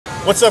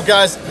What's up,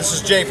 guys? This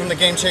is Jay from the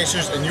Game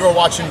Chasers, and you are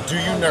watching Do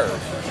You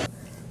Nerd?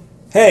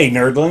 Hey,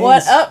 nerdlings.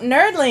 What up,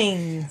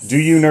 nerdlings? Do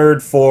you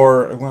nerd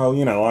for, well,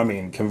 you know, I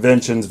mean,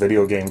 conventions,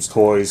 video games,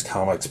 toys,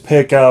 comics,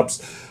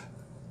 pickups,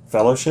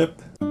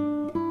 fellowship?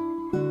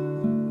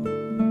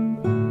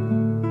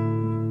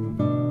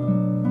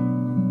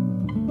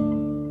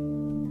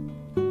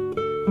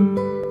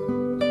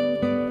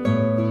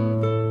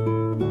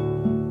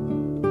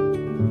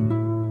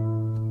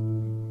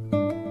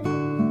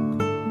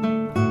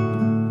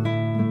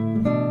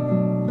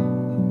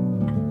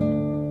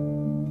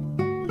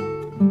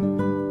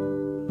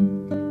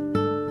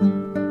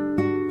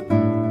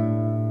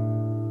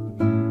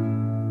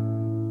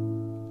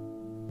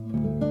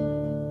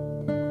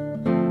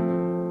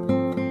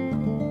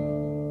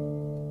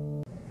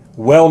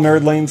 Well,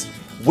 nerdlings,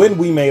 when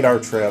we made our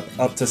trip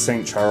up to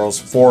St. Charles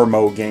for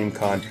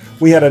MoGameCon,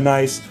 we had a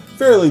nice,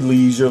 fairly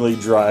leisurely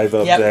drive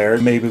up there.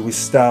 Maybe we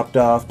stopped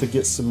off to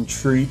get some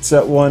treats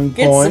at one point.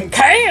 Get some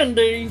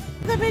candy!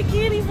 The big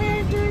candy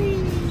factory!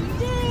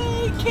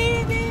 Yay,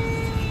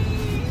 candy!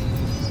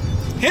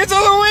 Hits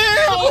on the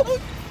wheel!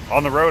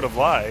 On the road of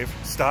life,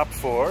 stopped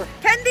for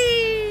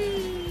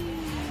Candy!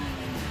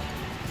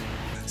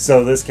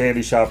 So this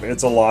candy shop,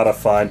 it's a lot of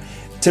fun.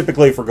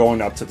 Typically, if we're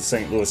going up to the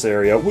St. Louis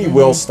area, we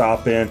will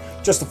stop in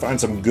just to find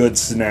some good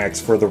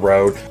snacks for the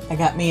road. I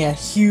got me a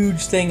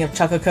huge thing of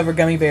chocolate-covered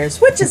gummy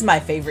bears, which is my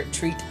favorite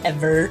treat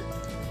ever.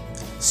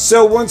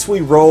 So once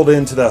we rolled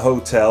into the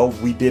hotel,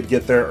 we did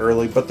get there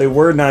early, but they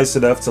were nice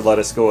enough to let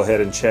us go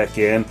ahead and check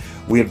in.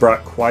 We had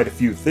brought quite a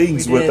few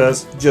things with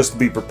us just to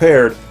be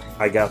prepared.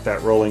 I got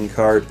that rolling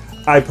cart.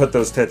 I put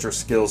those Tetris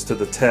skills to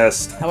the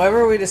test.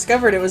 However, we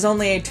discovered it was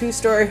only a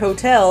 2-story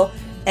hotel,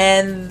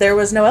 and there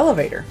was no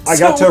elevator. I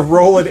got to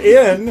roll it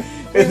in, and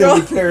then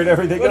we carried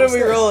everything What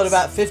upstairs. did we roll it,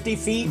 about 50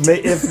 feet?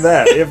 If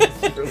that.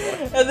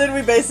 And then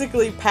we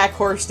basically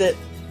pack-horsed it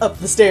up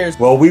the stairs.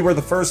 Well, we were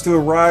the first to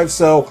arrive,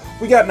 so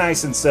we got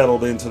nice and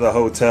settled into the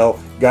hotel,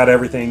 got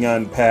everything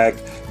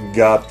unpacked,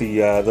 got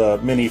the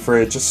mini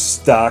fridge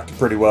stocked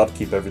pretty well to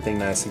keep everything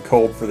nice and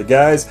cold for the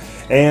guys,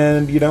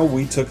 and, you know,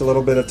 we took a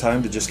little bit of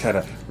time to just kind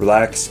of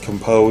relax,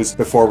 compose.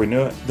 Before we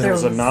knew it, there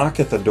was a knock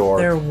at the door.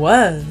 There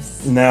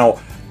was. Now,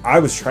 I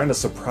was trying to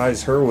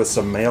surprise her with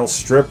some male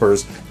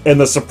strippers,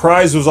 and the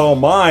surprise was all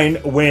mine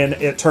when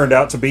it turned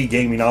out to be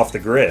Gaming Off the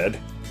Grid.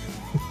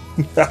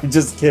 I'm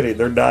just kidding.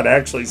 They're not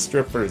actually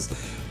strippers,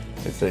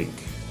 I think.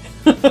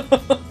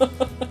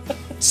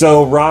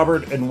 So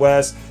Robert and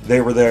Wes, they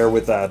were there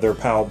with their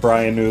pal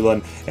Brian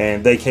Newland,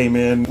 and they came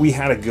in. We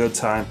had a good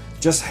time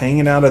just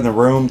hanging out in the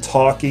room,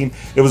 talking.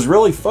 It was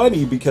really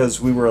funny because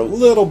we were a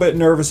little bit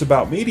nervous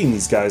about meeting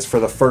these guys for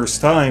the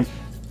first time.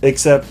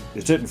 Except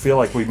it didn't feel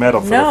like we met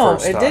them for the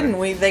first time. No, it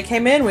didn't. They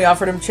came in, we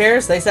offered them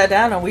chairs, they sat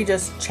down, and we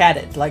just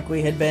chatted like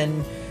we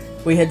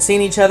had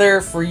seen each other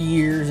for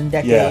years and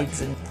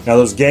decades. Yeah. Now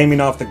those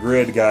Gaming Off the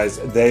Grid guys,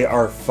 they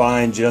are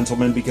fine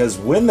gentlemen because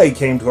when they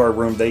came to our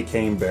room, they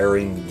came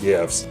bearing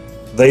gifts.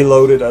 They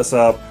loaded us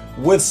up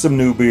with some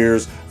new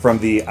beers from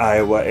the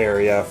Iowa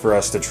area for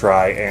us to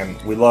try, and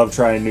we love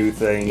trying new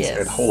things. Yes.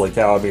 And holy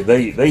cow, I mean,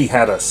 they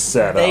had us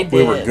set up.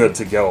 We were good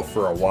to go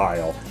for a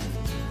while.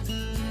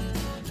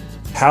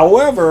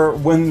 However,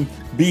 when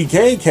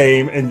BK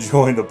came and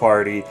joined the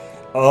party,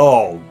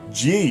 oh,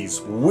 geez,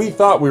 we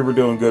thought we were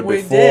doing good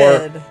before.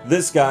 Did.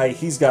 This guy,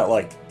 he's got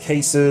like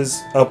cases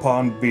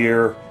upon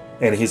beer,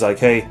 and he's like,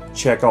 hey,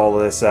 check all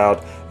of this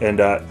out. And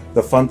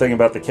the fun thing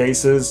about the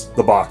cases,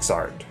 the box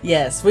art.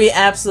 Yes, we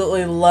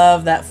absolutely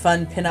love that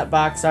fun pinup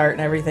box art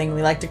and everything.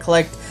 We like to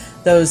collect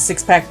those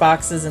 6-pack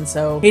boxes, and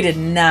so he did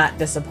not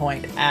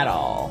disappoint at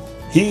all.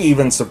 He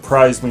even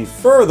surprised me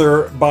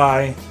further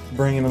by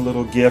bringing a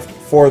little gift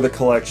for the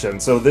collection.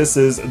 So this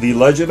is The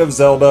Legend of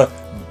Zelda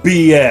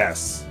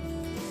BS.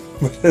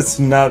 But it's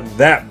not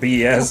that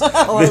BS.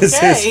 Well, this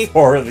okay. is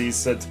for the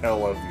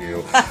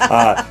Satellaview.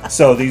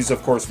 So these,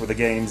 of course, were the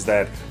games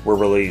that were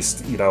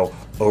released, you know,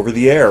 over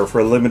the air for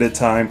a limited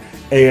time.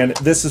 And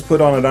this is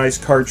put on a nice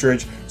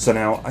cartridge, so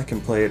now I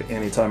can play it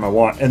anytime I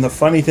want. And the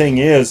funny thing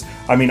is,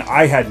 I mean,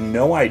 I had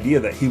no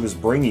idea that he was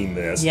bringing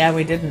this. Yeah,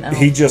 we didn't know.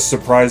 He just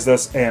surprised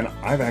us, and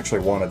I've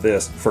actually wanted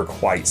this for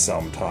quite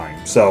some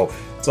time. So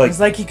it's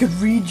like he could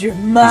read your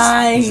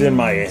mind. He's in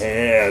my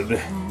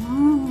head.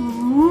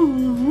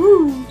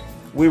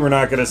 We were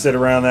not going to sit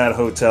around that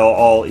hotel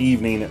all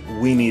evening.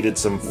 We needed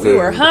some food. We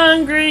were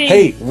hungry.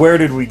 Hey, where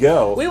did we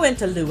go? We went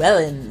to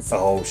Llewellyn's.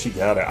 Oh, she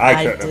got it.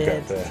 I couldn't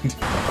have got that.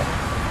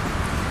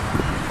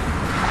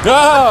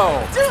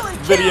 No! Julie,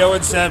 Video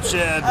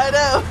inception! I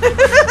know.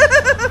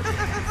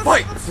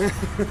 Fight!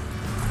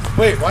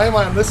 Wait, why am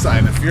I on this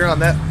side if you're on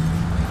that?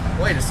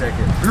 Wait a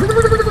second.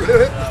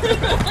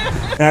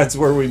 That's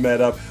where we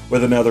met up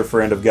with another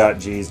friend of Got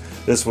G's.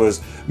 This was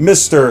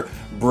Mr.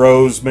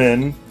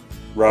 Brosman.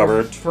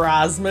 Robert.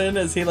 Brosman,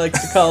 as he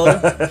likes to call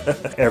him.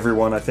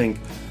 Everyone, I think,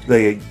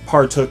 they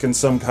partook in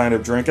some kind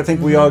of drink. I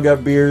think we all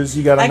got beers.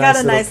 You got a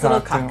nice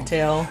little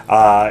cocktail.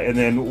 And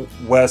then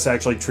Wes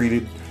actually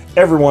treated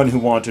everyone who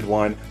wanted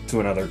one to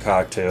another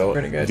cocktail.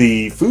 Pretty good.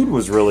 The food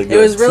was really good.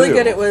 It was really too.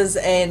 good. It was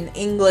an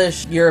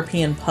English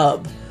European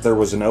pub. There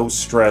was no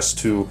stress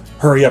to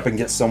hurry up and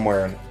get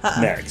somewhere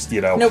next, you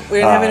know. Nope, we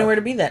didn't have anywhere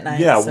to be that night.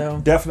 Yeah, so.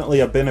 definitely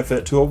a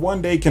benefit to a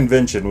one-day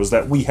convention was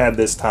that we had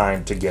this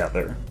time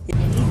together.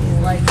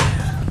 Like,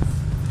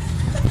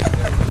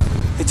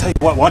 I tell you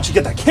what, why don't you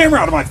get that camera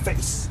out of my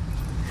face?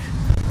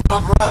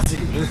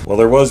 Well,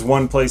 there was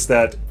one place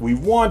that we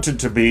wanted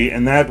to be,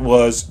 and that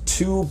was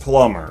Two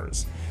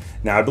Plumbers.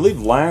 Now, I believe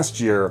last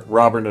year,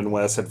 Robert and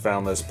Wes had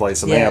found this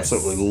place, and they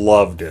absolutely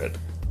loved it.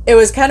 it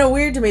was kind of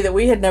weird to me that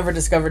we had never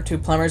discovered Two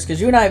Plumbers,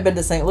 because you and I have been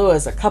to St.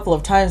 Louis a couple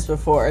of times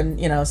before, and,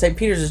 you know, St.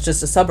 Peter's is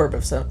just a suburb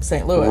of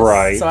St. Louis.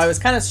 Right. So I was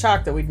kind of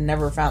shocked that we'd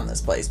never found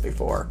this place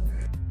before.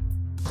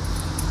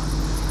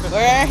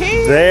 We're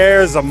here.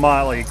 There's a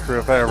motley crew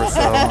if I ever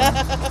saw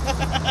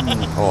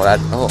one.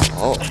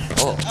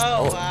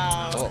 Oh,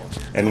 wow.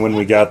 And when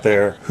we got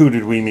there, who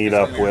did we meet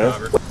up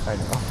with? I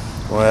know.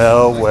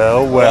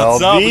 Well.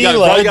 What's up? The We got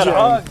legend. a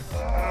hug.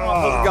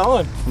 How's it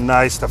going?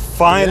 Nice to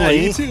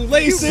finally you too.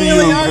 Lacey, see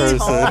you in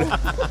person.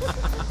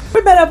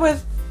 We met up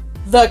with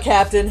the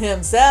captain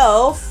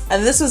himself,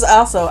 and this was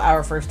also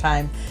our first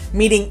time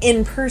meeting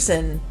in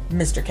person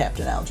Mr.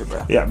 Captain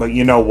Algebra. Yeah, but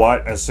you know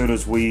what? As soon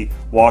as we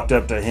walked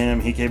up to him,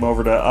 he came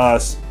over to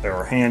us. There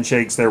were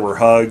handshakes, there were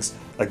hugs.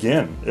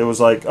 Again, it was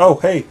like, oh,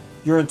 hey,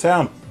 you're in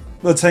town.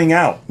 Let's hang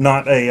out.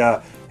 Not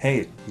a,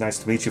 hey, nice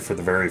to meet you for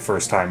the very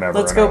first time ever.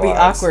 Let's in go our be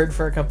lives. awkward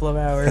for a couple of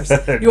hours. No.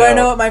 You want to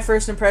know what my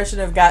first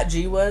impression of Got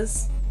G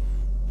was?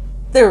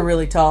 They were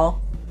really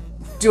tall.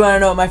 Do you want to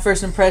know what my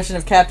first impression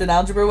of Captain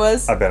Algebra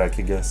was? I bet I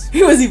could guess.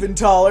 He was even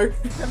taller.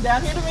 Come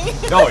down here to me.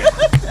 Oh,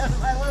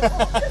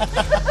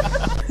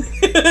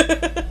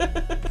 yeah.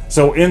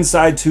 So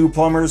inside Two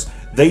Plumbers,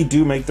 they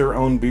do make their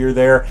own beer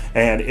there,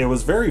 and it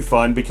was very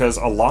fun because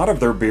a lot of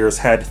their beers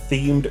had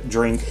themed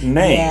drink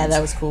names. Yeah, that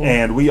was cool.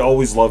 And we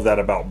always love that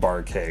about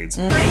barcades.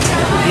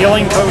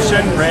 Healing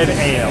potion, red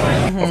ale.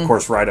 Of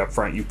course, right up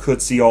front, you could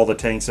see all the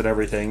tanks and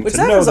everything Which to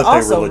that know was that they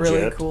also were legit.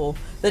 really cool.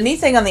 The neat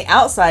thing on the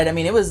outside, I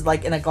mean, it was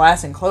like in a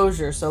glass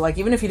enclosure, so like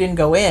even if you didn't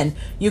go in,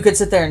 you could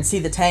sit there and see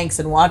the tanks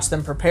and watch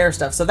them prepare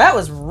stuff. So that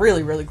was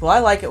really, really cool. I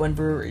like it when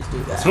breweries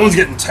do that. Someone's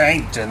getting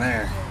tanked in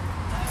there.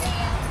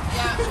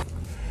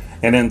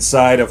 And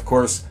inside, of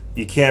course,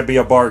 you can't be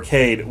a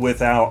barcade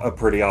without a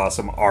pretty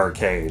awesome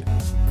arcade.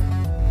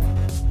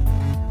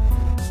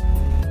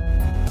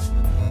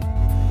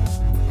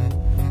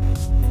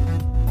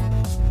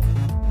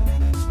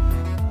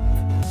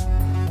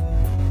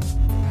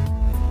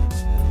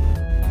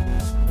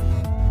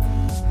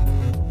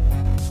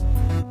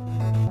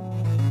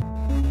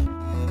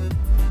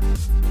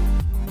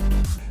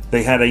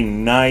 They had a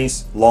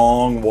nice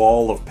long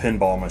wall of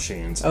pinball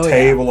machines, Oh, yeah.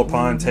 table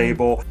upon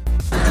table.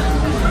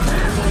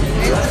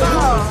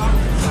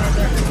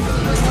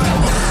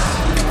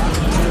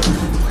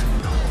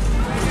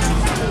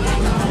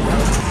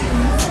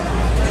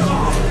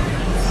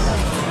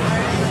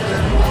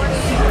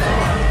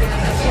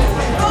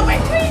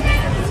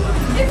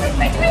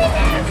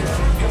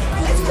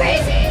 It's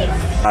crazy!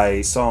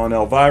 I saw an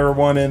Elvira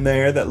one in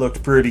there that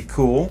looked pretty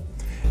cool.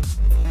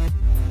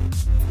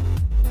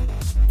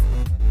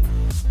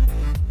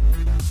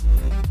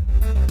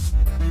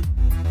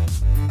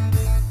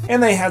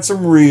 And they had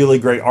some really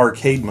great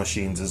arcade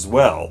machines as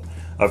well.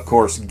 Of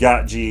course,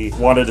 Gotji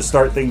wanted to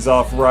start things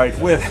off right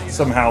with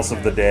some House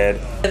of the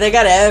Dead. They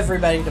got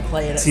everybody to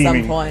play it at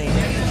Teaming. some point.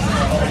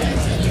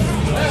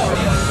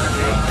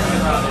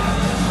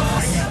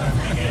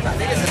 I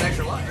think it's an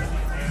extra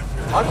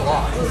life. I'm a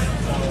lot.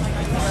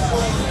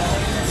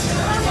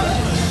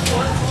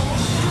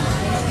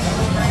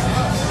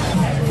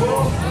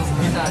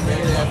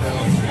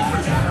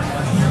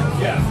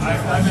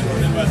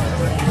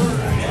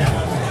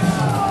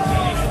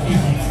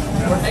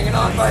 We're hanging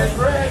on by a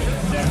thread.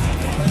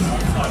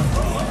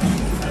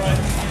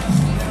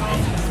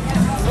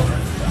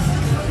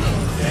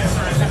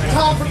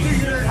 Tom, from 2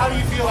 years, how do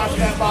you feel after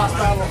that boss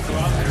battle?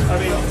 I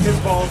mean, his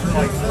balls are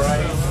like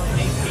right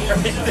there.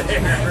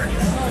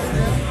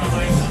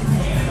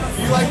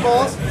 Do you like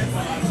balls?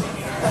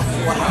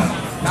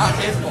 Wow. Not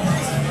his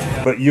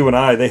balls. But you and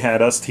I, they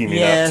had us teaming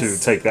Yes. up to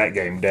take that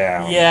game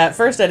down. Yeah, at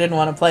first I didn't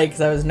want to play because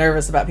I was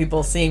nervous about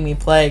people seeing me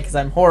play because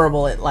I'm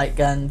horrible at light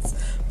guns.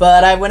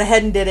 But I went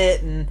ahead and did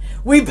it, and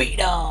we beat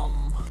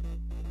them.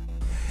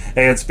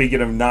 And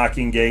speaking of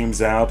knocking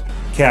games out,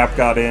 Cap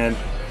got in,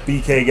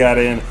 BK got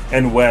in,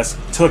 and Wes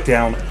took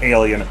down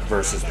Alien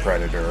versus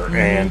Predator.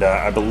 And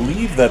I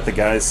believe that the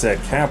guys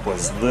said Cap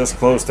was this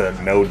close to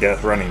no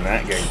death running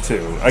that game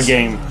too. A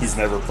game he's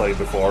never played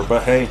before,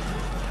 but hey,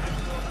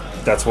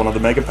 that's one of the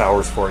mega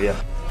powers for you.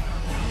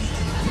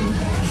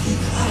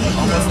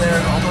 Almost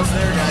there,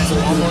 guys.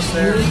 Almost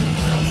there.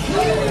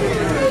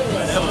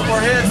 Couple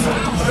more hits.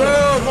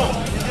 Boom!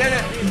 You did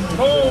it.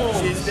 Boom!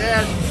 She's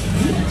dead.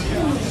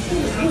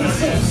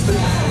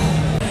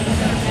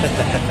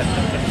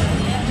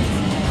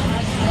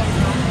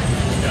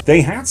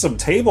 They had some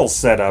tables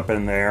set up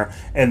in there,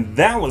 and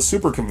that was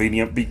super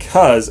convenient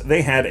because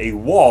they had a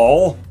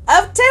wall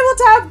of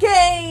tabletop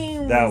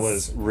games. That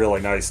was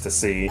really nice to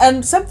see.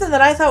 And something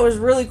that I thought was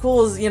really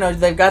cool is, you know,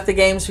 they've got the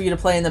games for you to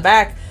play in the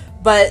back,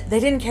 but they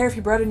didn't care if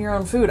you brought in your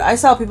own food. I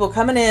saw people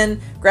coming in,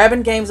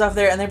 grabbing games off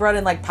there, and they brought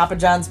in like Papa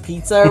John's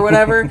pizza or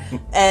whatever,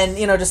 and,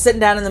 you know, just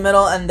sitting down in the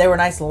middle, and they were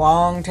nice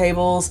long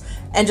tables,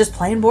 and just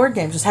playing board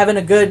games, just having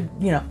a good,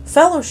 you know,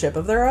 fellowship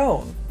of their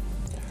own.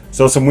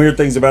 So some weird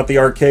things about the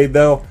arcade,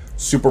 though.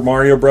 Super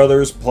Mario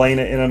Brothers, playing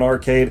it in an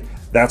arcade,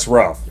 that's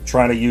rough.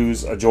 Trying to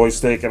use a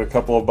joystick and a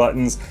couple of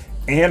buttons.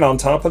 And on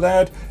top of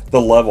that,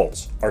 the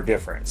levels are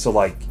different. So,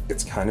 like,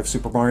 it's kind of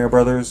Super Mario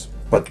Brothers,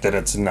 but then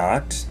it's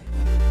not.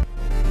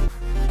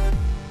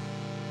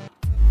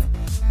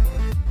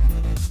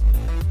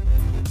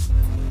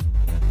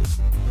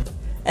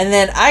 And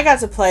then I got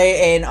to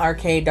play an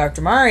arcade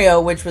Dr.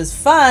 Mario, which was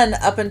fun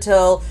up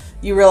until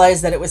you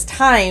realize that it was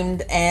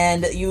timed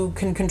and you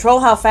can control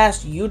how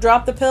fast you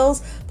drop the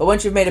pills, but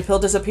once you've made a pill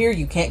disappear,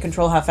 you can't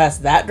control how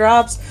fast that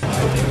drops. I'm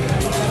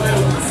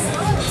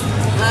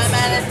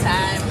out of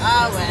time.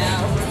 Oh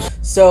well.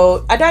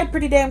 So I died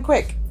pretty damn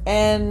quick,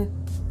 and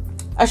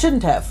I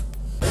shouldn't have.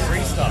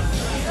 Free stuff.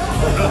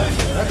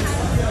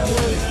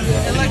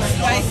 It looks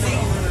spicy.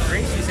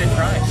 Free? She said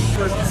try.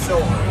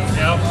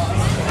 Yep.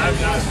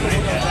 I'm not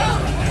doing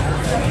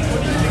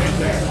that.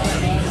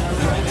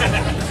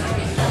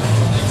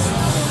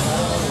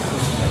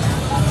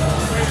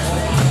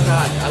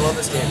 God, I love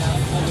this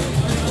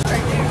game.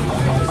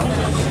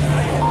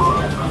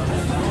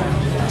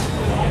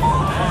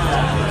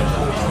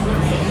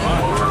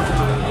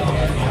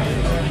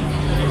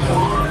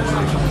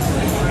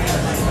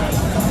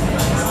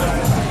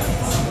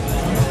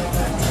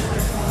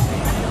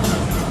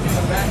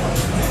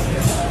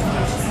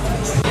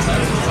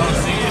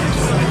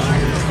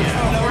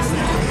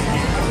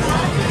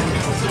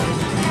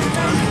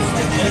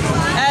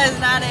 That is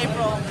not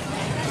April.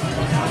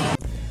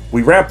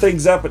 We wrapped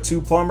things up at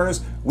Two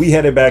Plumbers. We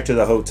headed back to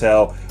the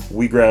hotel.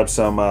 We grabbed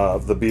some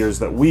of the beers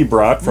that we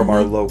brought from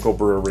our local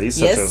breweries,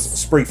 such as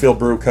Springfield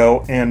Brew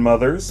Co. and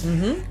Mother's.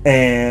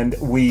 And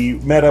we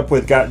met up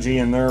with Got G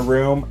in their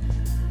room.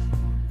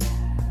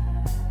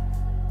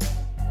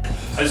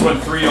 I just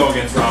went 3-0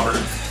 against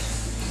Robert.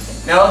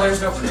 No,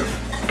 there's no proof.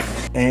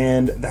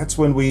 And that's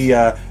when we did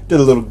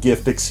a little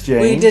gift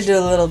exchange. We did do a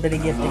little bit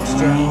of gift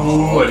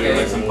exchange. What,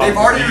 like some They've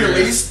already beers?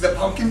 released the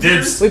pumpkin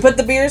beers. Dibs. We put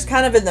the beers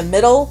kind of in the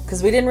middle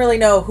because we didn't really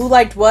know who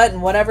liked what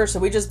and whatever, so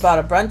we just bought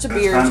a bunch of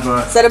beers, kind of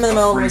a set them in the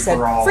middle, and we said,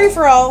 free-for-all. free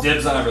for all.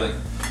 Dibs on everything.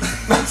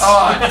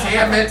 Oh,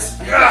 damn it.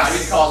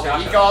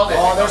 He called it.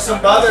 Oh, there's some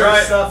other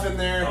stuff in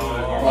there.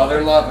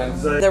 Mother loving.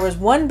 There was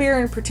one beer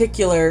in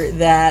particular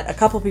that a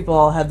couple people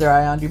all had their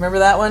eye on. Do you remember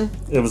that one?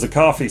 It was a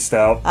coffee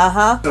stout.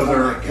 Uh-huh. So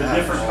the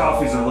different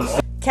coffees are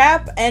listed.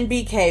 Cap and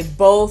BK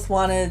both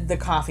wanted the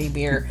coffee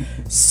beer.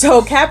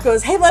 So Cap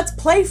goes, hey, let's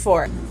play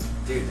for it.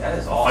 Dude, that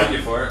is I'll all. fight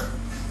you for it.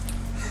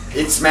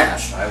 It's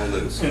Smash. I will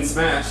lose. In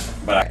Smash.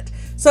 But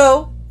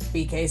So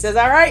BK says,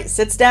 all right,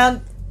 sits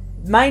down.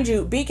 Mind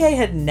you, BK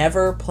had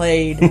never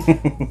played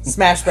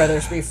Smash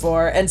Brothers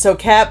before. And so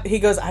Cap, he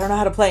goes, I don't know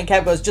how to play. And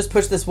Cap goes, just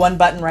push this one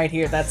button right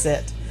here. That's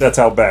it. That's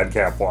how bad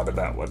Cap wanted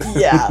that one.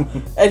 Yeah.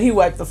 And he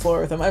wiped the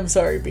floor with him. I'm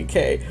sorry,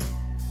 BK.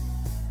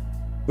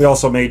 We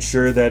also made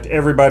sure that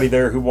everybody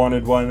there who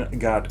wanted one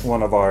got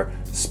one of our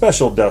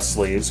special dust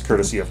sleeves,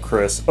 courtesy of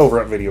Chris over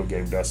at Video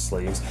Game Dust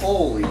Sleeves.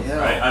 Holy hell.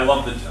 I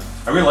love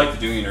the. I really like the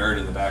Doing Nerd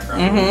in the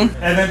background.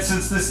 And then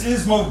since this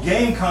is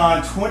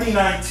MoGameCon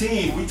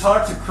 2019, we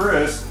talked to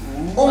Chris.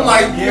 Oh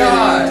my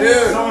god,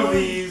 dude. Some of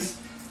these,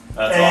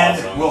 That's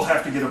and awesome. we'll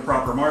have to get a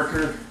proper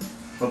marker,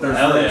 but there's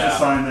Hell room yeah. to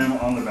sign them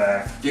on the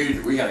back.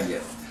 Dude, we gotta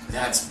get.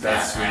 That's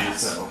That's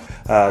badass.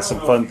 sweet. Some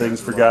fun things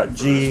for Got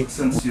G.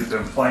 Since you've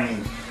been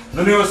playing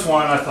the newest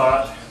one, I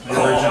thought the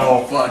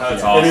original. fuck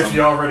That's yeah. And if awesome.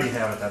 you already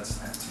have it, that's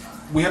fine.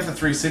 We have the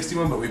 360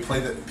 one, but we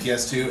played the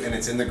PS2, and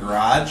it's in the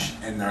garage,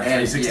 and our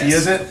And 360 yes.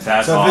 isn't.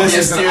 That's so awesome. this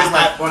is PS2 the is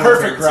my one of my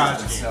perfect favorite garage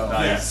systems, game. so-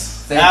 Nice.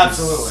 Thank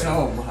Absolutely. you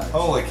so much.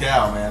 Holy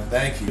cow, man!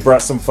 Thank you.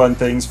 Brought some fun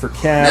things for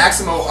Cap.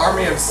 Maximo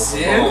Army of Oh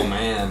Sin.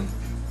 man.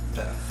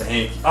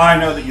 Thank you. I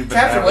know that you've been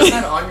Captain, having,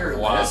 wasn't that on your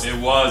Wow, list? it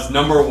was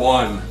number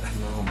 1.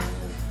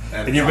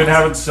 and you've been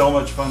having so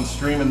much fun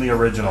streaming the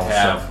original.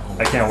 Yeah. So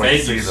I can't wait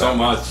Thank to see you that. so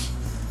much.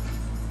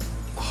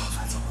 Oh,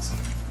 that's awesome.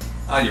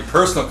 On your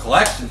personal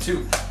collection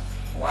too.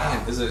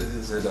 Wow. Is it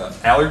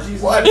allergies?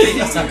 What?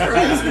 Jesus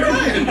Christ,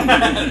 Ryan.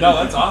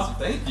 No, that's awesome.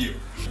 Thank you.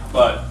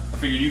 But I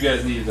figured you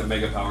guys needed the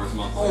Mega Powers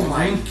month. Oh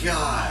my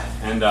god.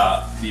 And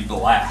the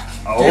black.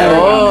 Oh, Dude,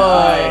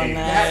 Oh,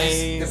 That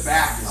is, nice. the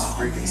back is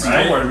freaking So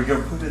sweet. where do we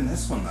go put in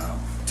this one now?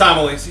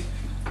 Tom Lacey.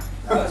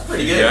 That's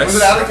pretty Yes. good. Was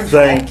it out of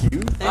control? Thank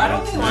you. I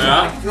don't think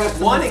Yeah. you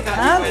have one. It got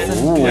That's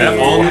you in. Ooh.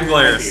 Yeah, all new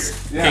glares.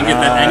 Can't get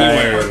that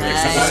anywhere except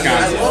Nice. I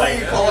Wisconsin. love that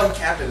you call him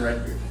Captain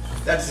Redbeard.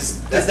 That's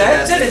just Because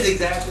that is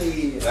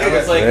exactly. It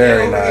was like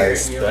Very over here,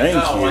 nice. and you're like,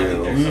 Thank oh, I think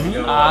you. there's something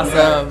going on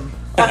Awesome.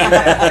 So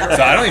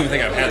I don't even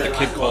think I've had the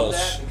Kid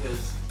Kolsch.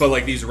 But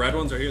like these red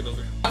ones right here, those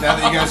are. Now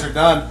that you guys are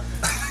done,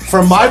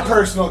 from my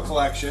personal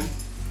collection,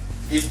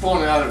 he's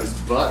pulling it out of his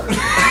butt.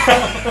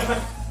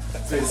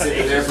 So he's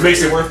sitting there. It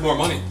makes it worth more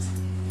money.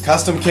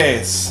 Custom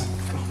case.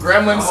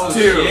 Gremlins Oh, 2.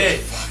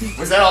 shit.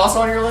 Was that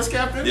also on your list,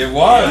 Captain? It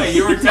was. Yeah,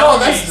 you were No, telling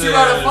that's me 2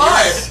 out of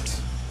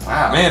 5.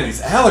 Wow. Man,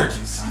 these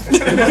allergies.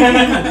 Thank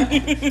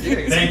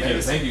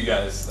Thank you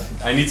guys.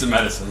 I need some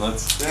medicine.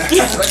 Let's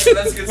let's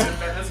get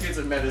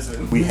some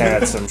medicine. We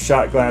had some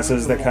shot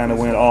glasses that kind of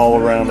went all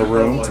around the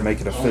room to make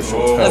it official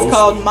toast. That's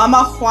called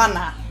Mama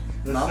Juana.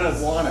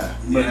 Marijuana.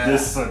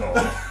 Medicinal.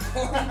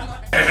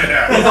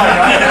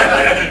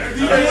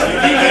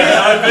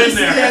 I've been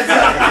there.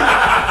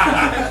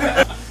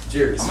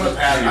 Cheers. I'm gonna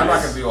pass. I'm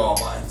not gonna do all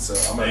mine, so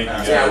I'm gonna Thank you,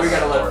 pass. guys. Yeah, we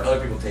gotta let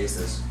other people taste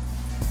this.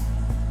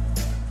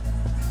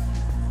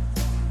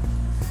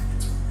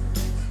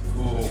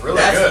 Really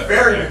That's good.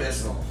 very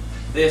medicinal.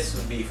 This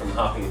would be from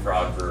Hopping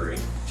Frog Brewery.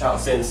 Ciao.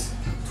 Since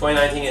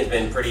 2019 has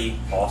been pretty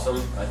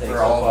awesome, I think, For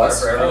so all of far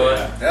us. for everyone.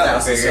 Yeah,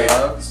 that's the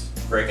figured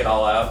same. Break it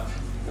all out.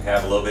 We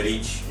have a little bit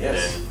each.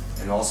 Yes. And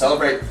And we'll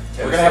celebrate.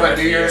 We're gonna have a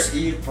New Year's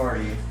Eve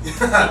party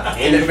then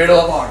in the middle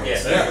of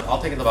August. yeah, I'll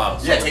take the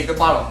bottle. Yeah, take the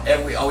bottle.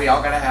 And we all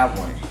gotta have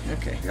one.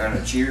 Okay. You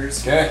gotta cheers.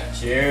 Okay.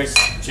 Cheers.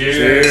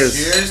 Cheers.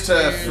 Cheers to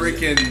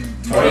freaking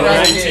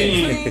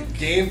 2019.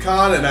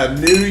 GameCon and a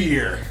new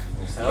year.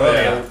 Oh,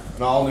 yeah.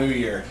 An all new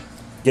year.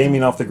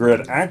 Gaming Off the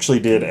Grid actually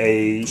did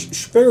a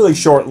fairly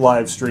short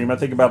live stream, I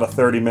think about a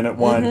 30-minute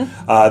one.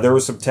 There were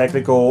some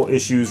technical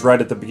issues right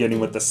at the beginning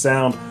with the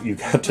sound. You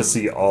got to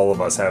see all of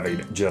us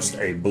having just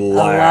a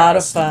blast. A lot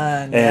of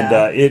fun. And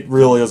yeah. it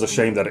really is a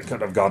shame that it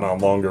could have gone on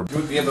longer.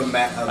 We have a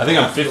I think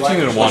I'm 15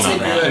 and 1 on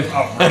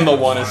that. And the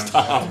 1 is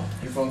Tom.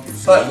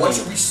 But what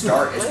should we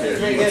start? I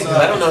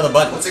don't know the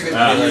button. What's a good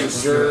It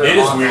is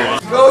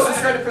weird. Ghost is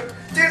trying to.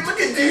 Dude, look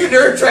at dude.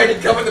 They're trying to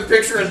come in the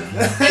picture and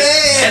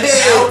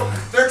out.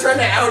 They're trying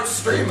to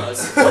outstream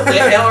us. What the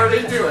hell are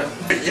they doing?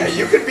 Yeah,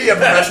 you could be a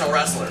professional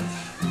wrestler.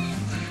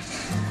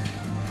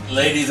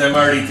 Ladies, I'm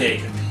already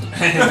taken.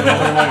 What am I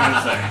going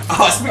to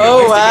say?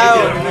 Oh,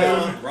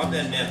 wow. Rub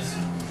that nips.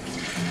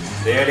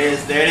 There it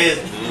is. There it is.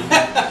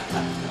 I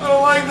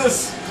don't like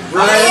this.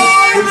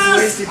 Ryan,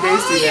 who's wasty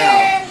basty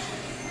now?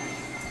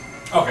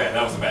 Okay,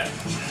 that was bad.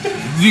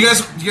 Do you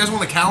guys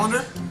want a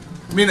calendar?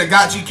 I mean a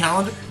Gotchi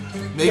calendar?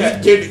 Maybe. Yeah,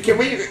 dude, can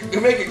we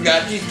make a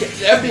gotchi?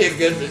 That'd be a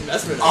good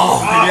investment.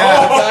 Oh,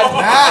 yeah.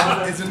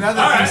 That is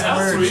another piece of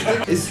merch.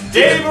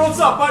 Dave, what's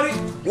up, buddy?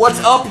 What's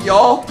up,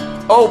 y'all?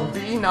 Oh,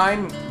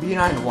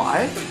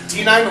 B9Y?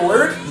 T9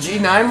 word?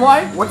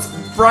 G9Y? What's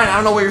Brian? I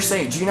don't know what you're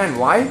saying.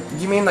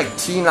 G9Y? You mean like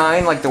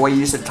T9, like the way you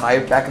used to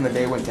type back in the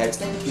day when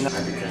texting? T9.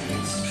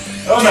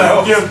 Oh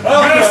no!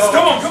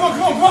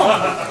 Come on!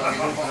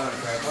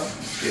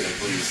 Get it,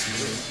 please.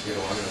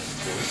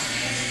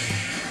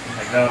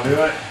 No, do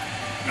it.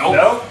 Nope.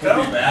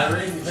 No.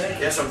 Battery, you think?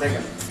 Yes, I'm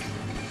thinking.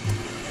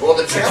 Well,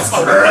 the chance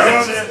for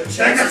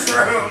Take your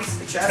shrooms.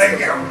 Take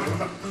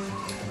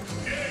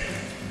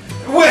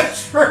Which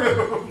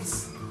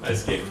shrooms?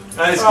 Nice game.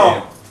 Nice Oh,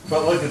 game.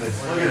 but look at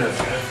this. Look at this.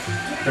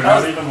 They're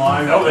not even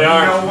lying. No, they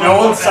aren't. No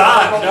one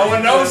saw it. No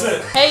one knows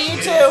it. Hey,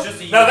 you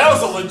two. No, that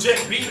was a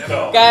legit beat,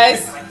 though.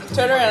 Guys,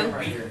 turn around.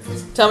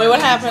 Tell me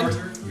what happened.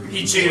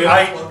 He cheated.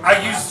 I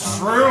used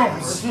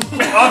shrooms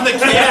on the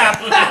cap.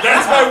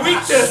 That's my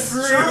weakness.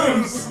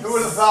 Shrooms. Who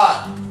would have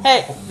thought?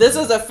 Hey, this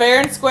was a fair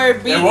and square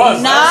beat, It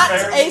was. not That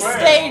was fair a and square.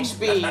 stage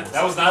beat.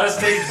 That was not a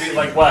stage beat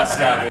like Wes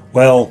got it.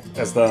 Well,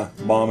 as the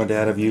mom and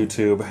dad of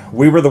YouTube,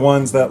 we were the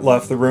ones that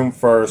left the room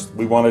first.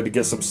 We wanted to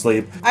get some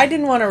sleep, I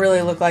didn't want to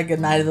really look like a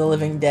Night of the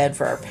Living Dead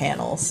for our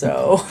panel,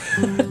 so.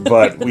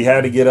 but we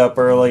had to get up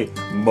early.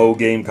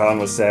 MoGameCon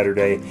was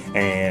Saturday,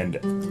 and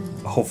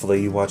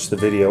hopefully you watched the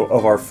video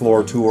of our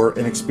floor tour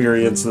and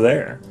experience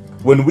there.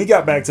 When we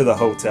got back to the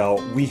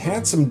hotel, we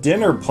had some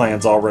dinner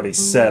plans already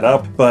set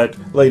up, but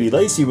Lady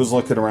Lacey was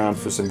looking around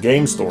for some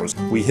game stores.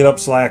 We hit up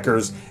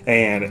Slackers,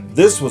 and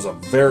this was a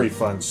very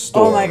fun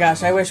store. Oh my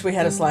gosh, I wish we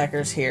had a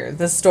Slackers here.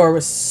 This store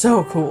was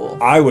so cool.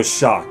 I was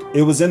shocked.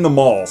 It was in the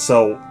mall,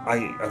 so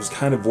I was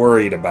kind of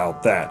worried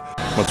about that.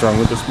 What's wrong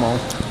with this mall?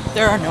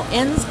 There are no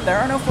inns, there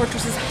are no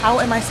fortresses. How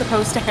am I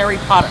supposed to Harry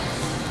Potter?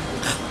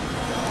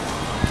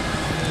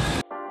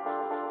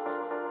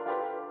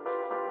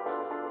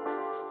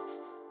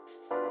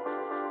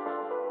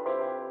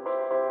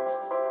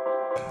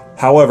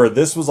 However,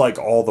 this was like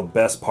all the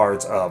best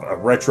parts of a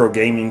retro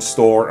gaming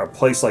store, a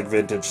place like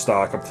Vintage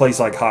Stock, a place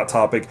like Hot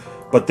Topic,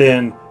 but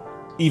then,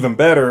 even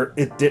better,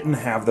 it didn't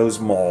have those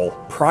mall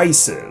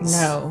prices.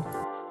 No.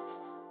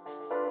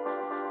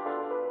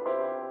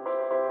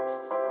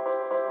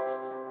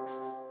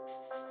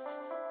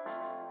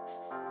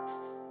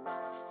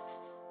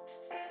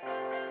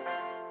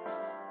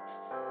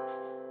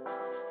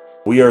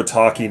 We are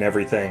talking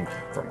everything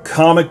from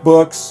comic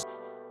books,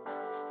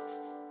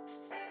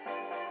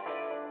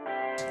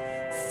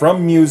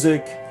 from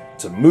music,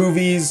 to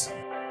movies,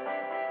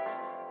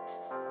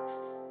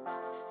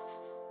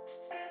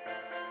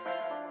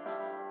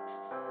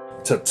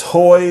 to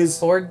toys.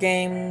 Board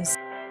games.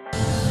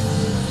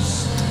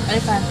 I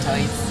found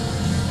toys.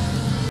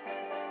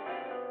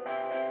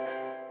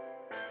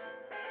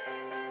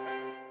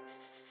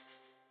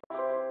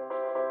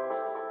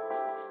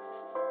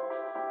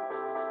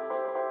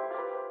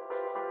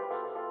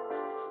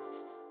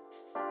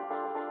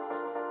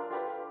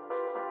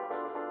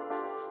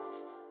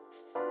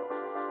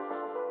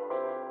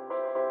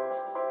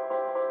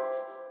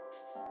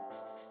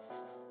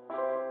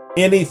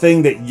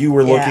 Anything that you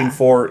were looking Yeah.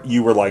 for,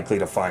 you were likely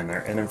to find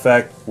there. And in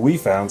fact, we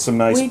found some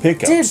nice We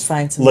pickups. did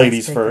find some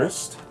Ladies nice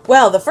pickups. first.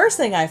 Well, the first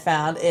thing I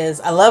found is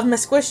I love my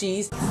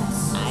squishies.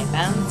 I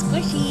found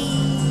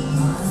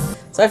squishies.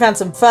 So I found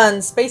some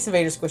fun Space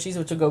Invader squishies,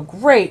 which will go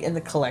great in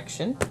the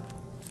collection.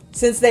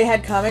 Since they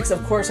had comics,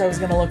 of course I was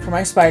going to look for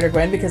my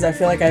Spider-Gwen because I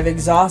feel like I've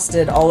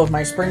exhausted all of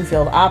my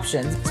Springfield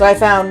options. So I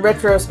found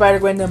Retro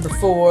Spider-Gwen number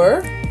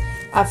 4.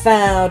 I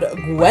found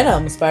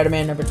Gwenom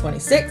Spider-Man number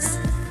 26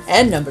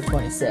 and number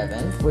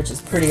 27, which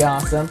is pretty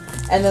awesome.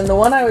 And then the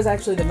one I was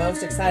actually the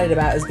most excited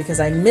about is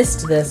because I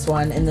missed this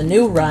one in the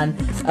new run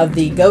of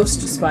the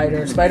Ghost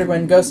Spider,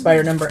 Spider-Gwen Ghost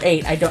Spider number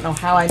 8. I don't know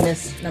how I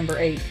missed number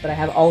 8, but I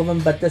have all of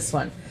them but this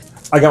one.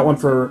 I got one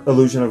for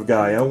Illusion of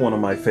Gaia, one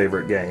of my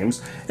favorite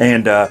games.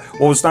 And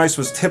what was nice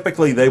was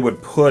typically they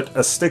would put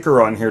a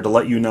sticker on here to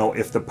let you know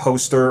if the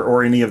poster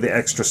or any of the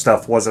extra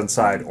stuff was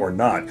inside or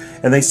not.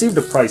 And they seemed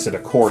to price it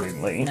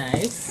accordingly.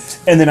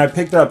 Nice. And then I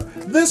picked up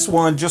this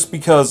one just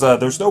because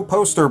there's no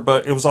poster,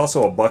 but it was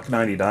also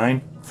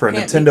 $1.99 for a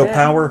Can't beat Nintendo that.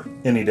 Power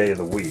any day of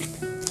the week.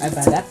 I'd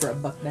buy that for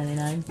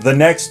 $1.99. The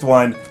next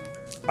one,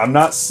 I'm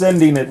not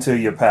sending it to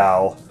you,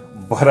 pal,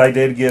 but I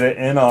did get it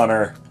in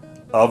honor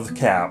of the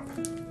Cap.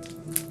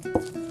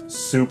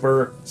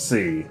 Super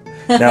C.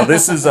 Now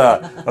this is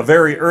a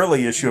very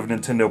early issue of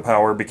Nintendo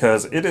Power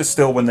because it is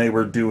still when they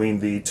were doing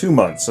the 2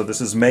 months. So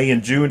this is May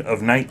and June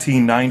of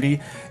 1990.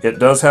 It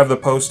does have the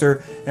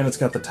poster and it's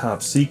got the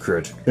top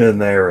secret in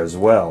there as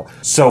well.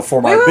 So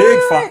for my Wait, big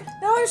wait.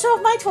 Now I want to show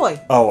off my toy.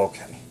 Oh,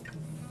 okay.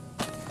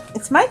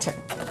 It's my turn.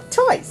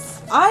 Toys.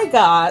 I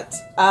got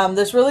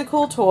this really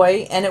cool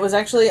toy, and it was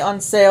actually on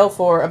sale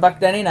for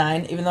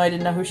 $1.99, even though I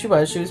didn't know who she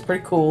was. She was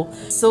pretty cool.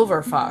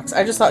 Silver Fox.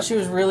 I just thought she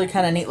was really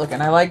kind of neat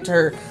looking. I liked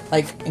her,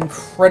 like,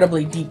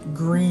 incredibly deep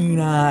green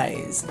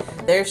eyes.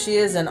 There she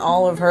is in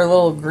all of her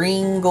little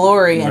green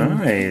glory. And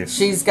Nice.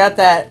 she's got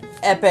that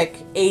epic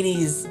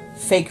 80s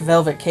fake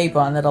velvet cape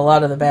on that a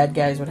lot of the bad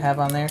guys would have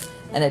on there.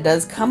 And it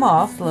does come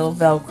off, a little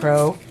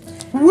Velcro.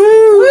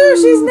 Woo!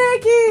 She's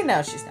naked!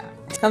 No, she's not.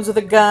 Comes with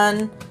a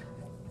gun.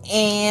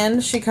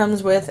 And she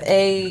comes with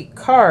a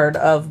card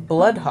of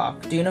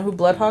Bloodhawk. Do you know who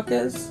Bloodhawk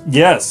is?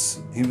 Yes,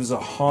 he was a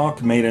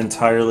hawk made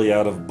entirely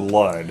out of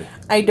blood.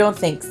 I don't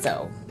think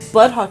so.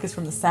 Bloodhawk is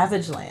from the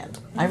Savage Land.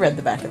 I read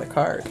the back of the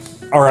card.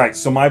 All right,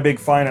 so my big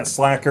find at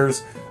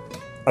Slackers,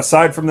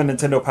 aside from the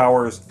Nintendo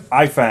Powers,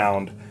 I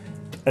found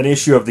an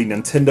issue of the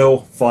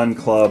Nintendo Fun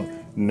Club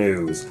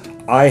News.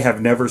 I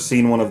have never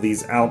seen one of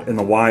these out in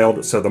the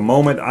wild, so the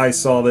moment I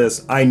saw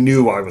this, I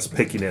knew I was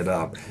picking it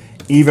up.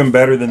 Even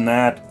better than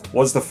that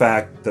was the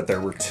fact that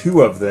there were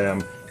 2 of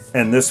them,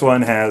 and this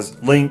one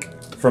has Link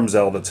from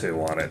Zelda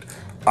 2 on it.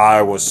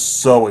 I was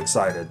so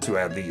excited to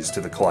add these to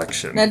the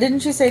collection. Now,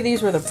 didn't you say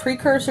these were the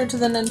precursor to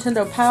the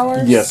Nintendo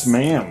Powers? Yes,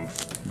 ma'am.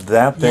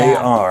 That they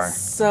are.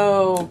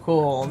 So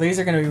cool. These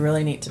are going to be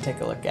really neat to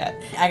take a look at.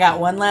 I got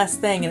one last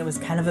thing, and it was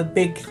kind of a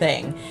big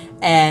thing.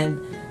 And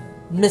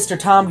Mr.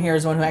 Tom here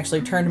is the one who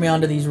actually turned me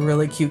on to these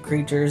really cute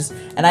creatures.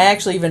 And I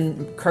actually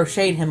even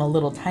crocheted him a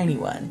little tiny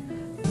one.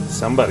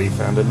 Somebody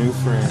found a new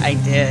friend. I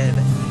did.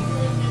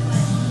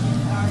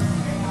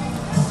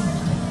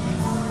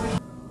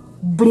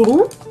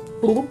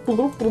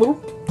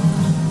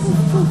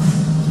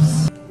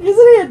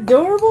 Isn't he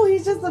adorable?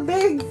 He's just a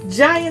big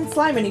giant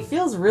slime, and he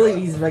feels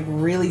he's like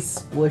really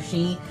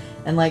squishy,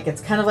 and like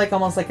it's kind of like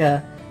almost like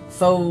a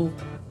faux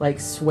like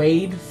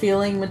suede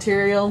feeling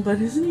material.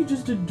 But isn't he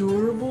just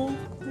adorable?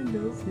 I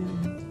love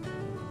him.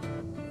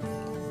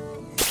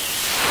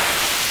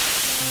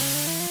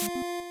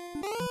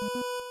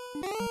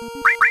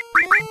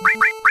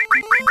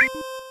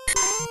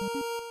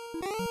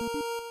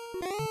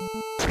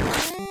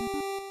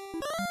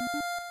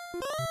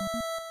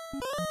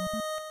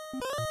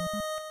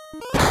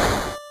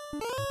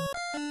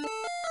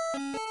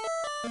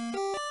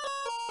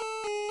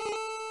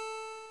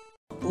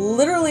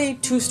 Literally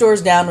 2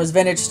 stores down was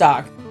vintage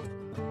stock.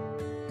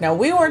 Now,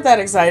 we weren't that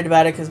excited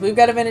about it because we've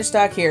got a vintage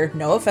stock here.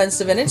 No offense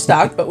to vintage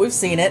stock, but we've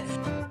seen it.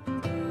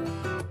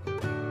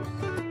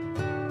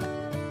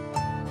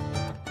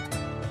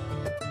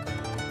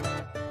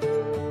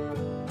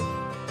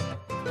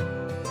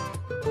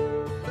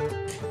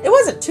 It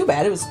wasn't too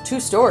bad. It was 2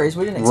 stories.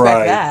 We didn't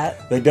expect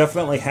that. They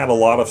definitely had a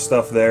lot of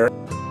stuff there.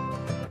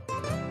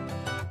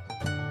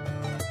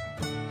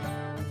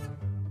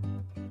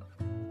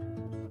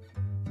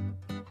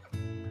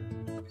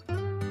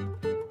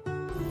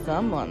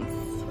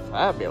 Someone's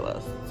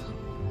fabulous.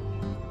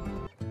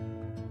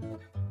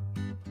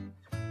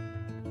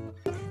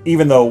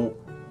 Even though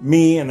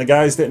me and the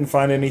guys didn't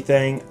find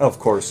anything, of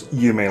course,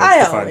 you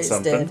managed to find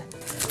something. Did.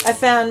 I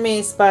found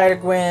me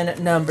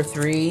Spider-Gwen number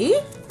 3,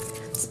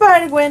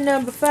 Spider-Gwen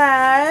number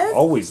 5,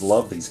 Always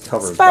love these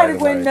covers, Spider-Gwen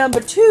by the way.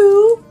 number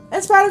 2,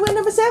 and Spider-Gwen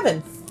number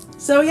 7.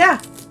 So yeah,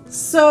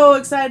 so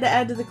excited to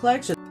add to the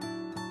collection.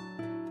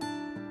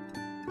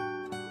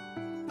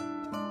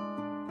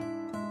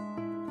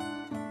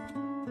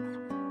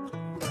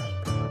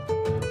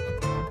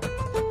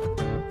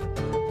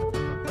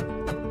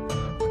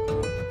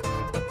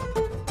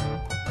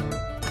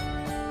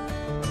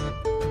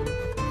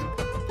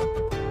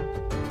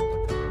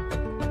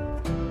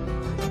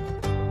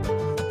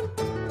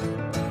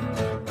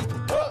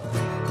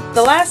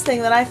 The last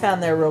thing that I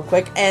found there real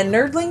quick, and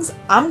nerdlings,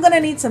 I'm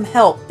gonna need some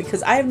help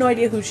because I have no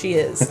idea who she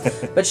is.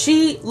 But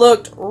she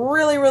looked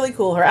really, really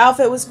cool. Her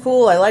outfit was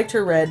cool. I liked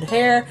her red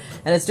hair,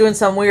 and it's doing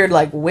some weird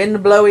like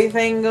wind blowy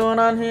thing going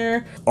on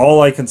here.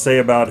 All I can say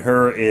about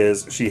her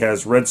is she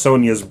has Red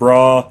Sonja's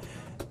bra,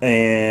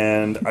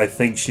 and I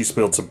think she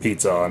spilled some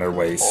pizza on her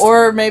waist.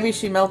 Or maybe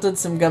she melted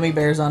some gummy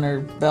bears on her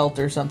belt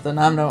or something.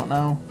 I don't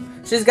know.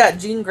 She's got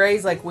Jean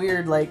Grey's like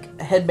weird like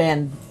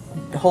headband,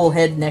 whole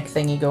head neck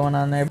thingy going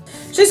on there.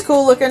 She's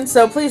cool looking,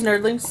 so please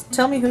nerdlings,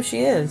 tell me who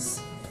she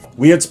is.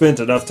 We had spent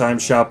enough time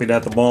shopping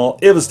at the mall.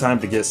 It was time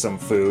to get some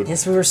food.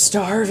 Yes, we were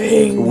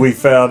starving. We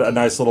found a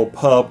nice little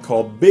pub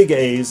called Big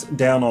A's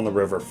down on the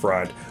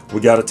riverfront.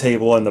 We got a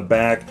table in the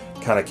back,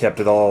 kind of kept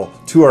it all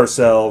to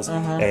ourselves,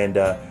 and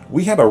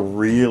we had a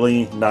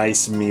really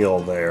nice meal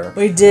there.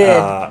 We did.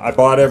 I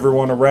bought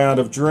everyone a round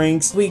of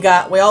drinks. We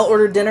all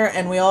ordered dinner,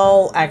 and we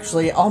all,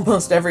 actually,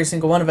 almost every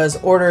single one of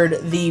us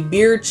ordered the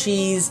beer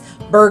cheese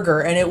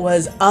burger, and it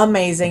was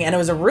amazing, and it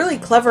was a really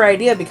clever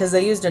idea because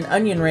they used an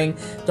onion ring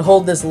to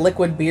hold this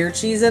liquid beer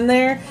cheese in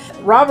there.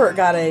 Robert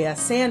got a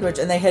sandwich,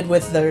 and they had,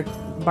 with the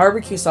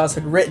barbecue sauce,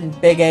 had written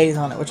Big A's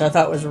on it, which I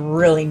thought was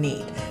really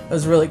neat. It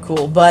was really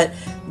cool, but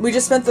we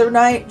just spent the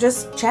night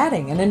just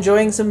chatting and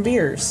enjoying some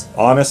beers.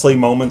 Honestly,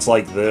 moments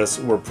like this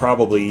were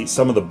probably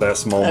some of the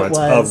best moments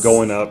of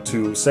going up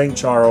to St.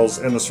 Charles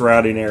and the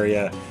surrounding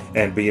area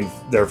and being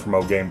there for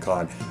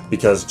MoGameCon,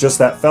 because just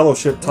that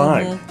fellowship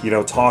time, you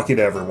know, talking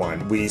to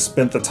everyone. We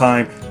spent the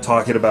time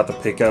talking about the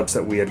pickups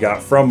that we had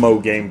got from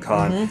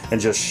MoGameCon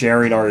and just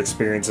sharing our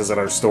experiences and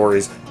our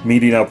stories,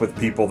 meeting up with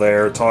people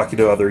there, talking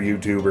to other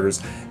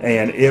YouTubers,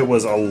 and it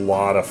was a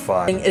lot of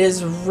fun. It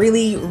is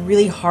really,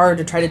 really hard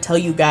to try to tell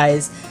you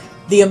guys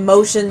the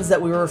emotions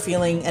that we were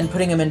feeling and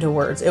putting them into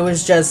words. It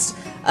was just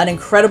an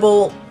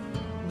incredible,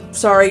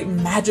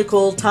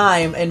 magical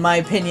time, in my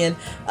opinion,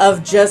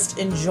 of just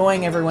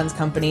enjoying everyone's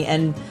company.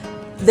 And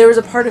there was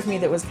a part of me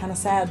that was kind of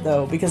sad,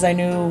 though, because I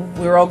knew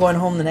we were all going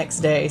home the next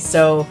day.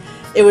 So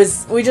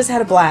we just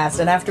had a blast.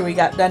 And after we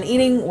got done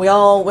eating, we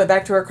all went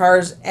back to our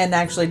cars and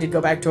actually did go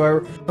back to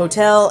our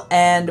hotel,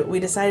 and we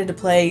decided to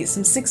play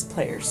some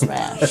 6-player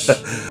Smash.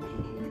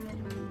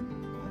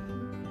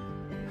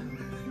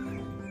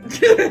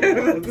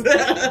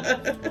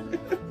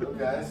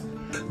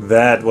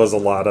 That was a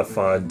lot of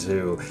fun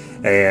too,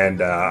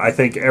 and I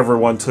think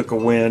everyone took a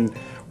win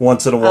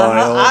once in a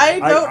while. I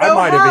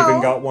might have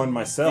even got one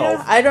myself.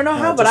 Yeah, I don't know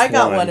how, but I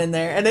got one in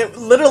there, and it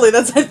literally,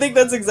 I think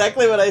that's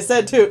exactly what I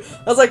said too.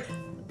 I was like,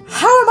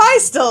 how am I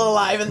still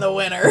alive in the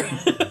winter?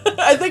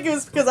 I think it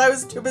was because I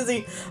was too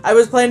busy. I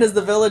was playing as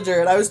the villager,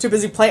 and I was too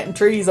busy planting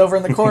trees over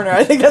in the corner.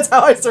 I think that's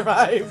how I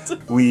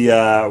survived. We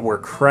were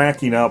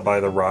cracking up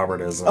by the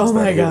Robertisms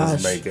that he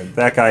was making.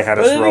 That guy had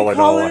us rolling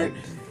all night.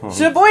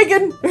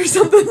 Sheboygan or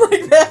something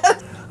like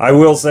that. I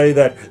will say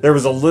that there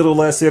was a little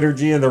less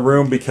energy in the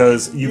room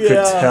because you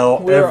could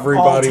tell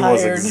everybody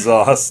was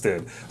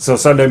exhausted. So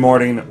Sunday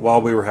morning,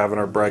 while we were having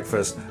our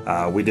breakfast,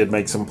 we did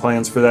make some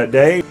plans for that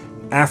day.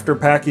 After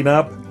packing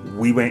up,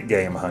 we went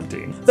game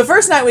hunting. The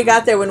first night we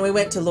got there, when we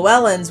went to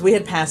Llewellyn's, we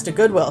had passed a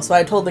Goodwill. So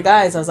I told the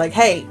guys, I was like,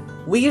 hey,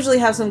 we usually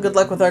have some good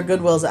luck with our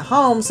Goodwills at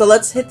home, so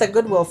let's hit the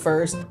Goodwill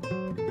first.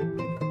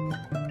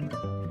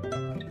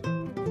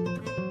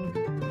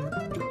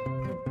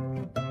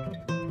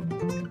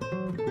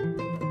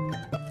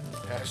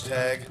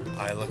 Hashtag,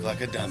 I look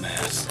like a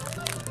dumbass.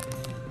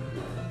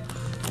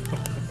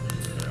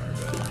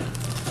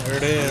 There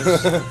it is.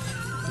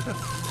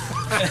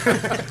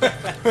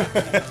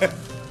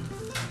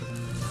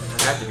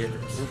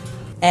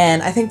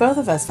 And I think both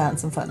of us found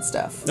some fun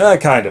stuff.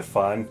 Kind of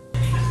fun.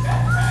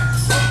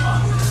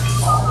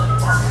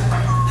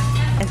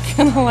 I'm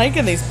kind of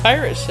liking these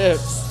pirate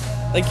ships.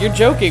 Like, you're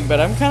joking,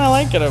 but I'm kind of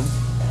liking them.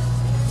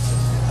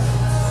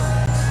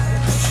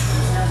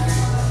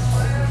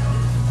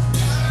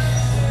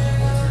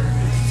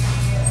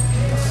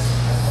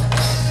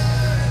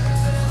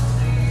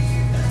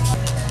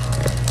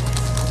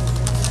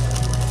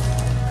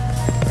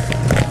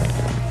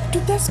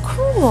 Dude, that's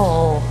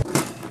cool.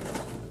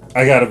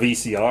 I got a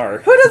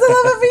VCR. Who doesn't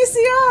love a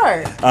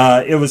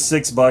VCR? It was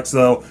 $6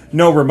 though,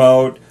 no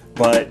remote,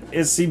 but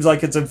it seems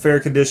like it's in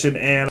fair condition.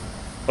 And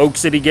Oak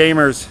City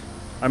Gamers,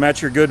 I'm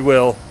at your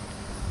Goodwill,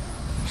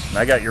 and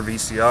I got your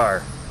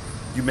VCR.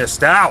 You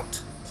missed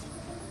out.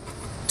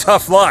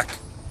 Tough luck.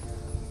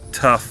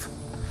 Tough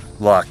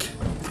luck.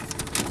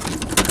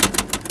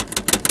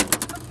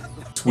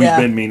 We've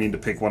been meaning to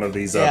pick one of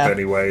these up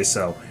anyway,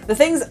 so. The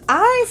things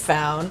I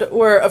found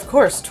were, of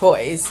course,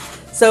 toys.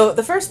 So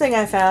the first thing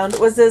I found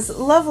was this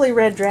lovely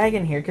red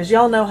dragon here, because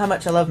y'all know how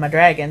much I love my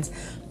dragons.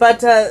 But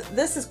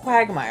this is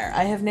Quagmire.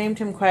 I have named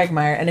him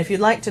Quagmire, and if you'd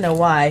like to know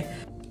why...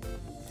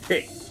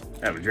 Hey,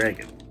 I'm a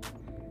dragon.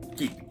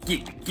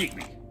 Keep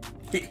me.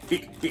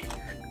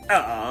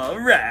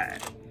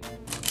 Alright.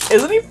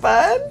 Isn't he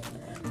fun?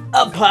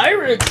 A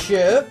pirate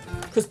ship?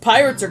 Because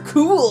pirates are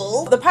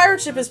cool. The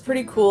pirate ship is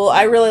pretty cool.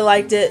 I really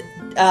liked it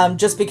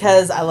just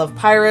because I love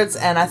pirates,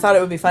 and I thought it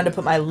would be fun to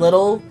put my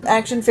little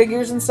action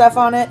figures and stuff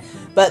on it.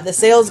 But the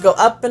sails go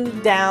up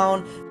and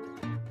down.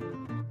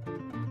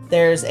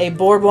 There's a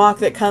boardwalk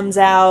that comes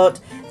out.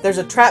 There's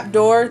a trap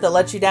door that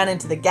lets you down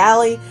into the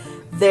galley.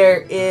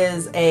 There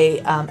is a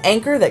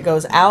anchor that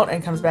goes out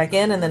and comes back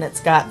in, and then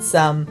it's got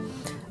some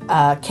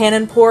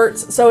cannon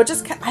ports. So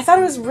I thought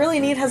it was really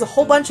neat. It has a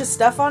whole bunch of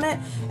stuff on it,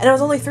 and it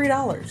was only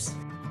 $3.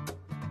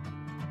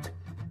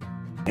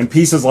 And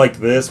pieces like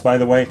this, by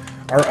the way,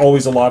 are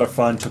always a lot of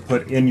fun to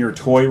put in your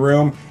toy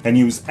room and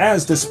use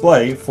as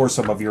display for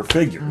some of your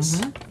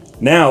figures.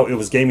 Now it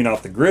was Gaming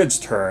Off the Grid's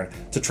turn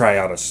to try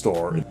out a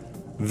store.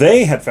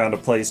 They had found a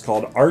place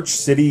called Arch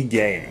City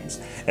Games,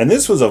 and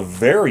this was a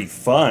very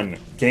fun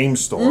game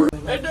store.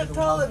 They're not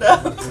tall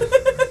enough.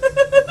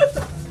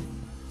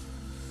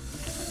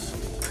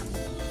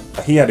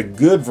 He had a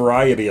good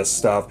variety of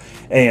stuff,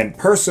 and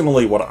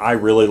personally what I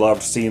really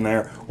loved seeing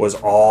there was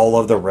all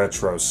of the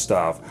retro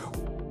stuff.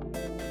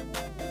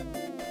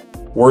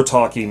 We're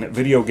talking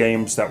video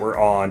games that were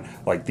on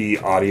like the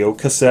audio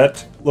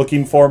cassette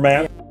looking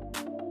format.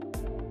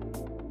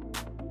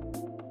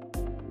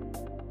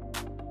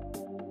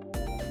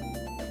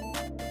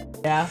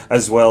 Yeah.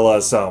 As well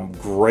as some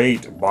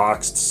great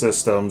boxed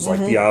systems like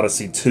the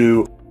Odyssey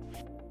 2.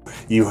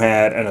 You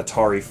had an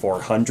Atari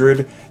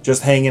 400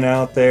 just hanging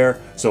out there.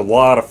 So a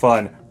lot of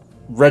fun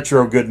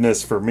retro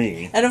goodness for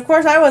me. And of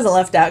course I wasn't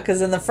left out,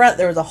 because in the front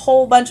there was a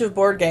whole bunch of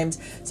board games.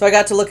 So I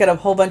got to look at a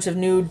whole bunch of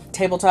new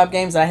tabletop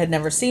games that I had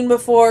never seen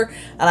before.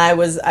 And I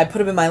put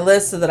them in my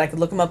list so that I could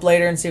look them up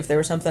later and see if there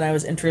was something I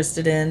was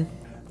interested in.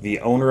 The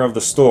owner of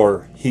the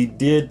store, he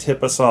did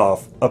tip us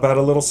off about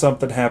a little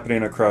something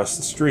happening across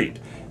the street.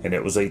 And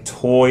it was a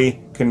toy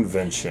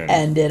convention.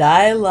 And did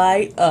I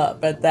light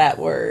up at that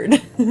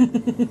word?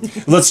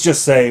 Let's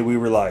just say we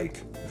were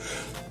like,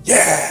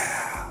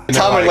 yeah!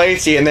 Tom and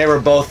Lacey, and they were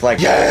both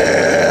like,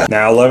 yeah!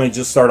 Now, let me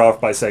just start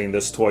off by saying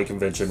this toy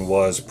convention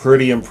was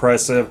pretty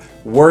impressive,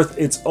 worth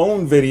its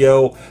own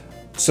video,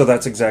 so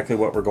that's exactly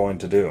what we're going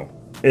to do.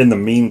 In the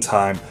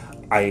meantime,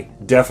 I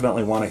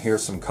definitely want to hear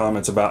some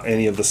comments about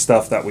any of the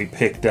stuff that we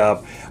picked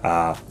up,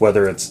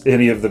 whether it's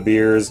any of the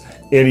beers,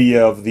 any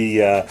of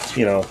the,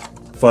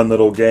 fun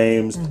little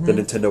games, the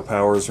Nintendo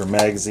Powers or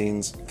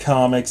magazines,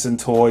 comics and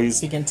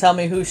toys. You can tell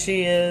me who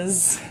she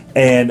is.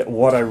 And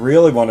what I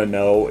really want to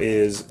know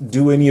is,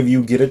 do any of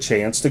you get a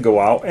chance to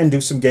go out and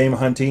do some game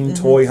hunting,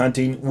 toy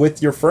hunting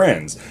with your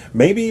friends?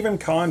 Maybe even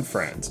con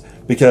friends.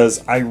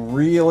 Because I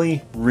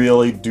really,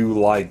 really do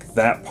like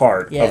that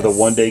part of the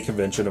one-day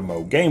convention of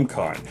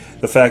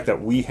MoGameCon. The fact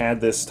that we had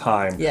this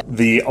time. Yeah.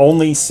 The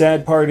only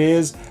sad part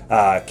is,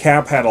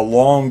 Cap had a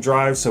long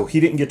drive, so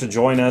he didn't get to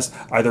join us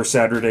either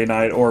Saturday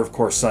night or, of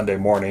course, Sunday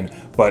morning.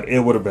 But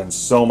it would have been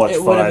so much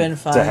fun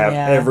to have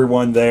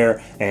everyone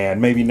there. And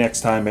maybe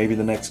next time, maybe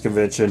the next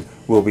convention,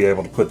 we'll be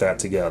able to put that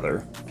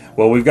together.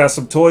 Well, we've got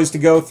some toys to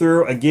go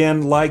through.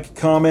 Again, like,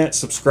 comment,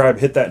 subscribe,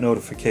 hit that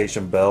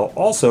notification bell.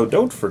 Also,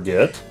 don't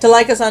forget to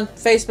like us on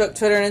Facebook,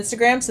 Twitter, and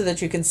Instagram so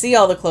that you can see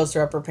all the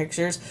closer upper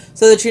pictures,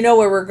 so that you know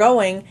where we're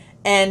going,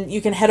 and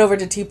you can head over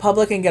to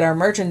TeePublic and get our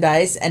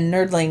merchandise and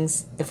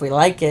nerdlings if we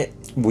like it.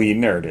 We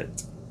nerd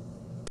it.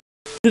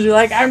 Because you're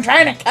like, I'm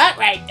trying to cut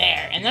right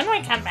there, and then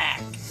we come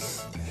back.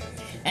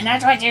 And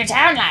that's what you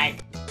sound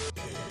like.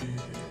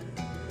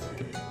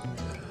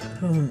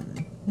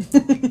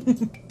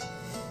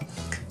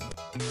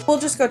 We'll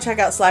just go check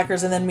out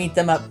Slackers and then meet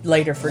them up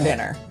later for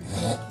dinner.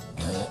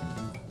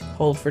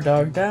 Hold for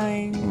dog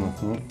dying.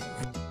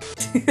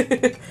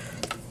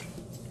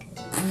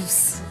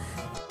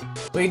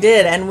 We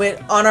did, and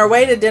on our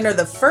way to dinner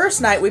the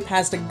first night, we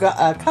passed a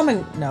come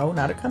and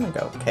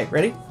go. Okay,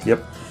 ready?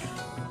 Yep.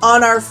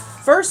 On our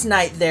first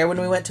night there, when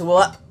we went to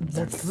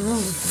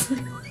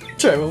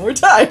try one more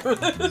time.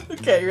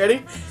 Okay,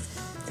 ready?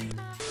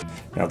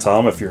 Now,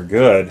 Tom, if you're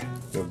good,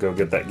 you'll go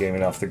get that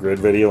Gaming Off the Grid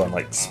video and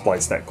like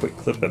splice that quick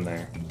clip in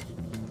there.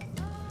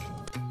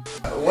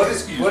 What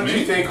did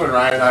you think when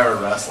Ryan and I were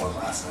wrestling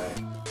last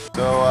night?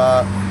 So,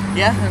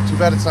 yeah. Too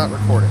bad it's not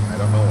recording. I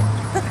don't know why.